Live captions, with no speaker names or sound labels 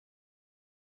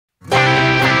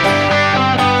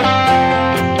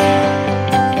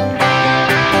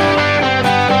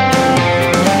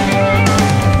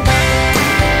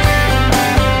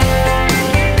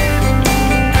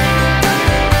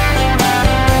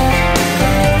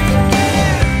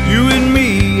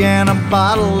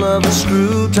bottle of a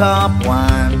screw top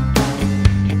wine.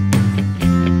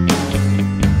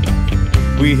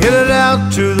 We headed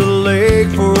out to the lake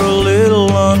for a little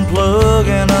unplug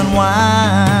and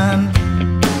unwind.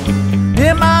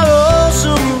 In my old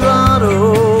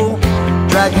Silverado,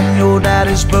 dragging your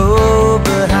daddy's boat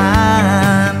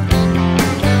behind.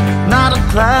 Not a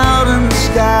cloud in the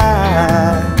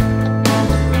sky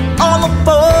on the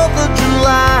 4th of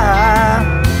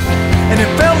July. And it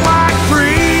felt like freedom.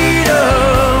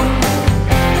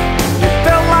 It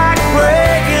felt like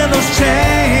breaking those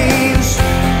chains.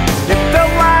 It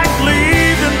felt like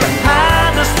leaving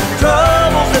behind us the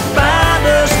troubles that bind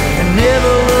us and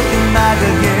never looking back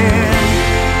again.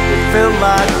 It felt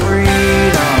like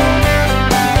freedom.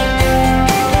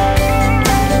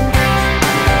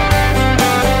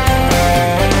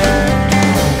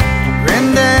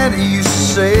 Granddaddy used to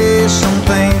say some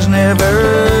things never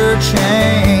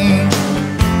change.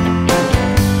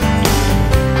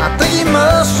 I think he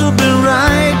must have been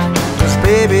right, 'cause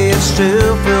baby it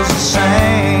still feels the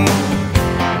same.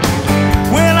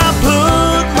 When I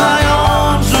put my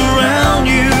arms around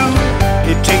you,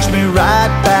 it takes me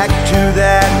right back to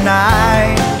that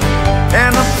night.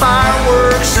 And the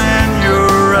fireworks in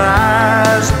your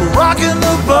eyes, rocking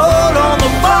the boat on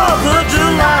the 4th of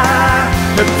July.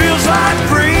 It feels like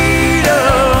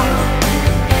freedom.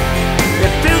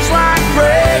 It feels like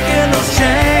breaking those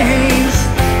chains.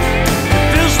 It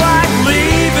feels like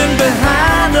leaving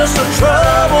behind us the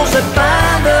troubles that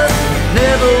bind us,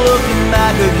 never looking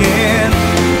back again.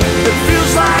 It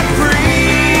feels like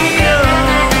freedom.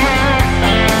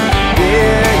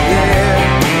 Yeah, yeah.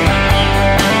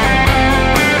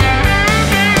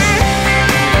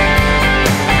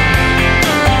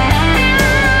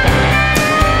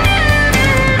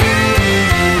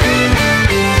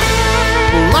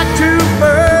 Like two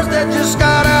birds that just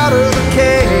got out of the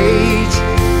cage,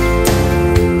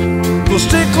 we'll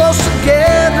stick close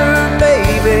together,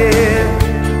 baby,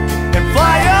 and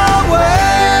fly away.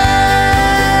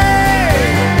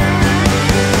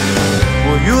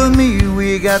 Well, you and me, we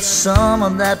got some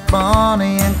of that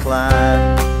Bonnie and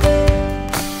Clyde.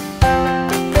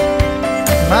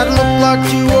 Might look like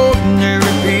two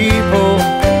ordinary people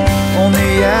on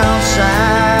the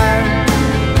outside,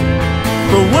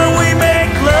 but when we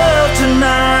make love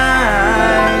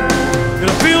tonight,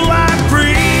 it'll feel like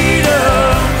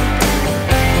freedom.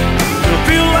 It'll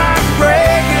feel like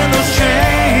breaking those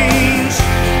chains.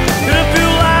 It'll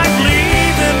feel like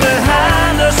leaving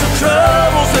behind us the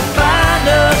troubles that bind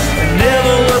us and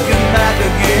never looking back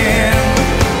again.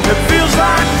 It feels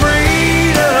like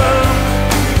freedom.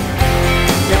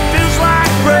 It feels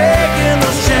like breaking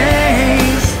those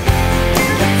chains.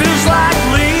 It feels like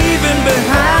leaving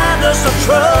behind us the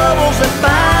troubles that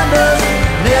bind us,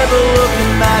 never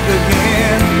looking back again.